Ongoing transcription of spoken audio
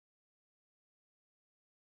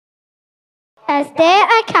as they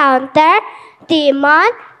encounter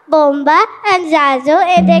Timon, Bomba, and Zazu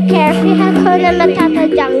in the carefree Hakuna Matata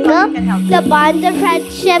jungle. The bonds of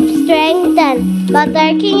friendship strengthen, but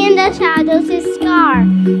lurking in the shadows is Scar,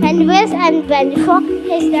 envious and vengeful,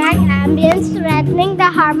 his dark ambience threatening the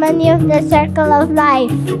harmony of the circle of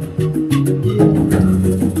life.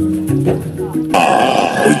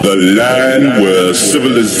 The land where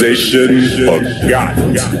civilization forgot.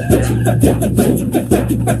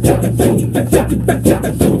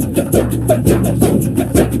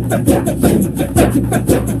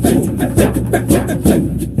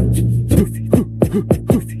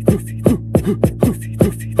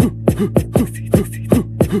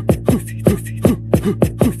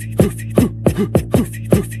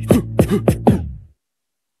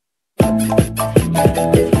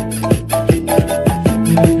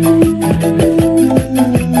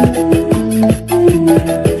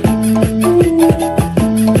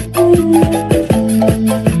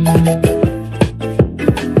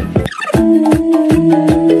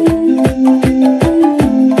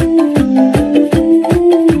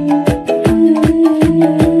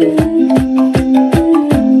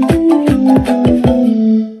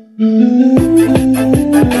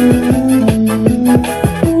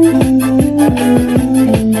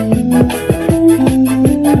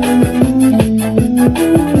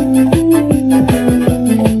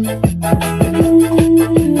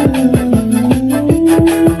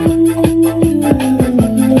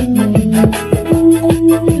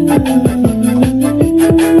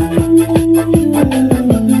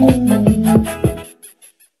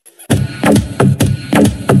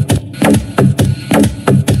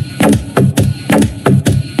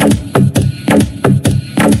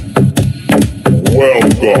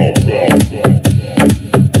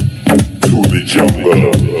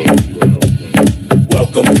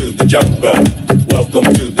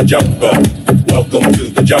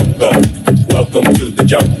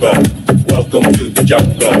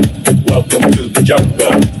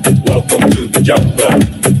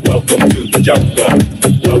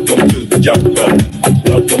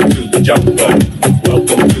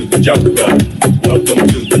 Welcome to the jungle.